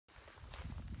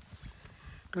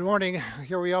Good morning.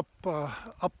 Here we up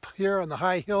here on the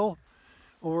high hill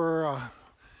over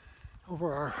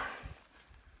over our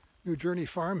New Journey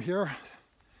farm here.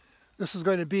 This is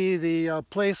going to be the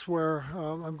place where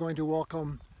I'm going to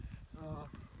welcome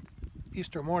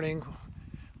Easter morning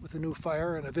with a new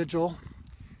fire and a vigil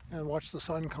and watch the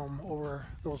sun come over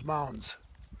those mounds.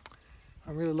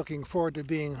 I'm really looking forward to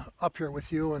being up here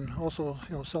with you and also,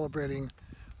 celebrating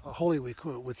Holy Week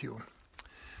with you.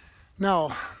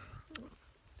 Now,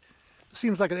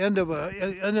 seems like an end of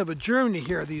a journey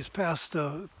here these past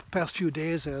few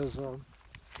days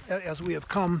as we have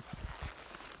come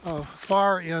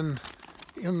far in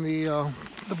the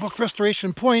book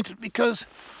Restoration Point, because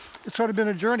it's sort of been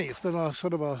a journey. It's been a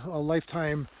sort of a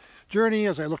lifetime journey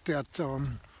as I looked at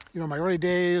my early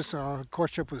days,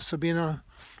 courtship with Sabina,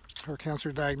 her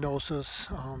cancer diagnosis,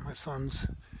 my son's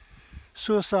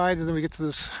suicide, and then we get to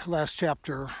this last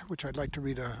chapter, which I'd like to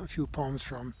read a few poems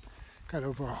from, kind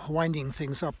of winding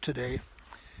things up today.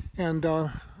 And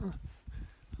on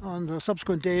the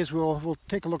subsequent days, we'll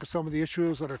take a look at some of the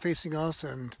issues that are facing us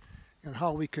and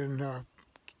how we can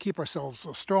keep ourselves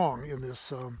strong in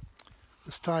this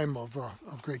this time of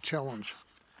great challenge.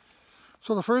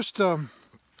 So the first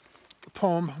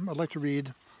poem I'd like to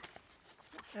read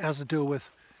has to do with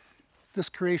this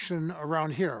creation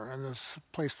around here and this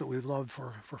place that we've loved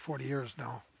for 40 years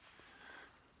now.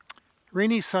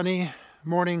 Rainy, sunny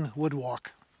morning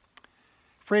woodwalk.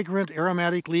 Fragrant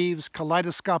aromatic leaves,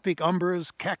 kaleidoscopic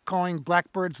umbers, cat-cawing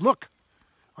blackbirds. Look!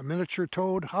 A miniature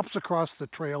toad hops across the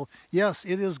trail. Yes,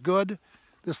 it is good.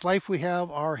 This life we have,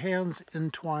 our hands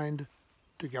entwined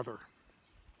together.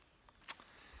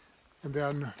 And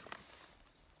then,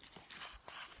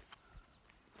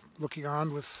 looking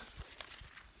on with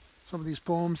some of these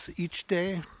poems, each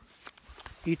day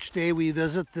we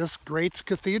visit this great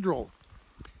cathedral.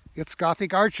 Its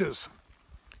Gothic arches,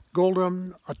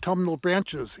 golden autumnal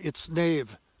branches, its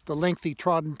nave, the lengthy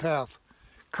trodden path,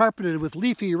 carpeted with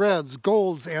leafy reds,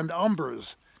 golds, and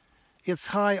umbers, its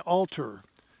high altar,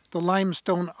 the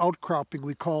limestone outcropping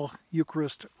we call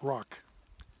Eucharist Rock,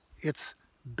 its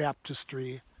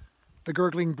baptistry, the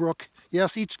gurgling brook.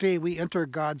 Yes, each day we enter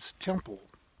God's temple.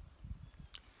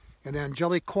 An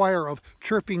angelic choir of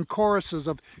chirping choruses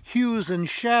of hues and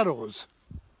shadows,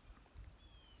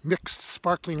 mixed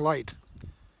sparkling light,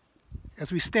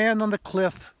 as we stand on the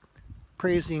cliff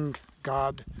praising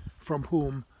God from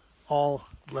whom all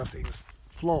blessings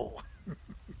flow.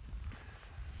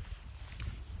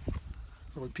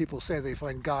 So when people say they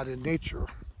find God in nature,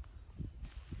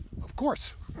 of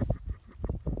course,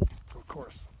 of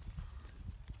course.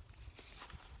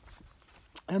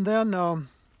 And then I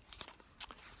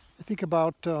think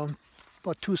about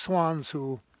two swans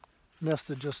who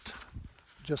nested just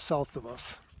south of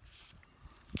us,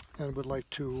 and would like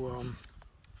to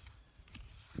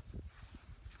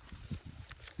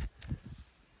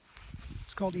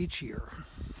it's called Each Year.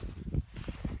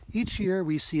 Each year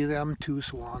we see them, two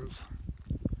swans,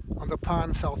 on the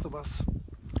pond south of us.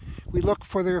 We look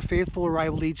for their faithful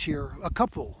arrival each year, a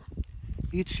couple.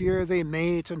 Each year they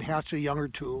mate and hatch a young or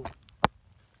two.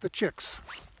 The chicks.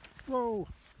 Whoa.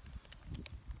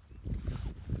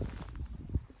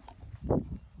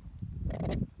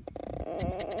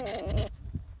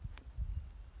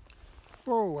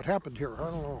 Whoa, what happened here?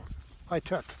 I don't know. High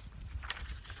tech.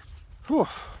 Whew.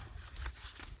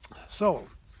 So,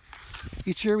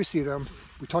 each year we see them.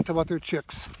 We talked about their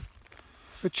chicks.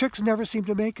 The chicks never seem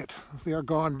to make it. They are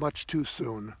gone much too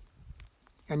soon.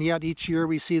 And yet each year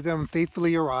we see them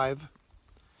faithfully arrive.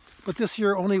 But this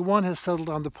year only one has settled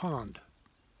on the pond.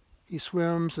 He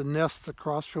swims and nests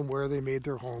across from where they made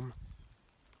their home.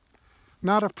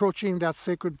 Not approaching that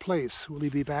sacred place, will he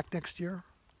be back next year?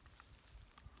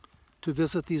 To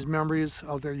visit these memories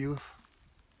of their youth?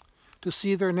 To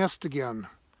see their nest again,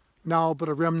 now but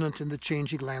a remnant in the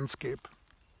changing landscape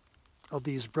of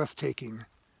these breathtaking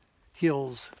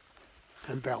hills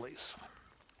and valleys.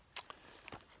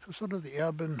 So sort of the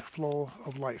ebb and flow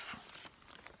of life.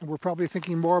 And we're probably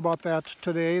thinking more about that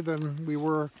today than we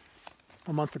were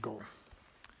a month ago.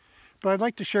 But I'd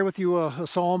like to share with you a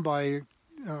psalm by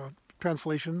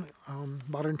translation,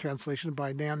 modern translation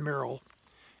by Nan Merrill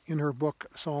in her book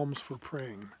Psalms for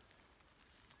Praying.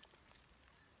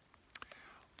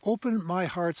 Open my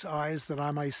heart's eyes that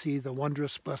I might see the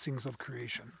wondrous blessings of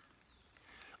creation.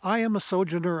 I am a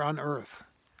sojourner on earth.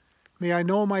 May I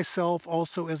know myself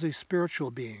also as a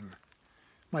spiritual being.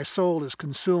 My soul is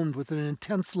consumed with an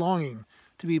intense longing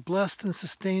to be blessed and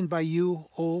sustained by you,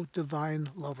 O divine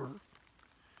lover.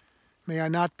 May I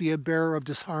not be a bearer of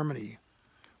disharmony,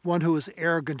 one who is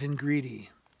arrogant and greedy.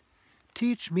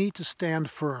 Teach me to stand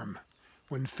firm,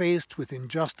 when faced with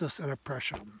injustice and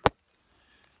oppression.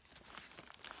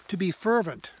 To be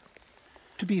fervent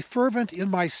in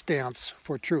my stance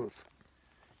for truth,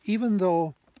 even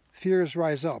though fears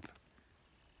rise up,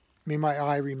 may my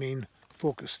eye remain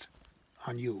focused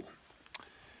on you.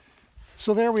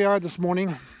 So there we are this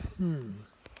morning,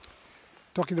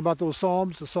 talking about those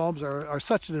Psalms. The Psalms are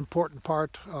such an important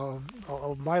part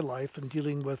of my life in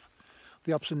dealing with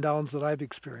the ups and downs that I've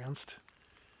experienced,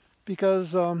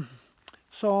 because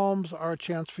Psalms are a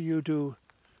chance for you to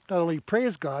not only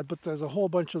praise God, but there's a whole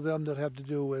bunch of them that have to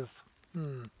do with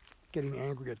getting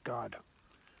angry at God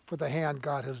for the hand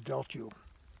God has dealt you.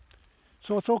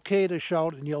 So it's okay to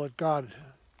shout and yell at God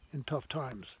in tough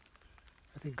times.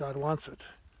 I think God wants it.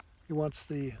 He wants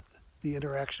the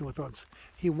interaction with us.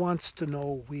 He wants to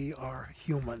know we are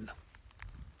human.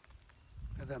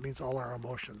 And that means all our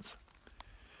emotions.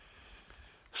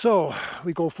 So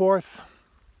we go forth.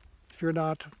 Fear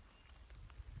not.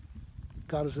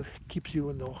 God keeps you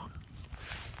in the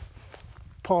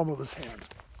palm of his hand.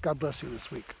 God bless you this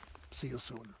week. See you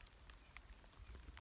soon.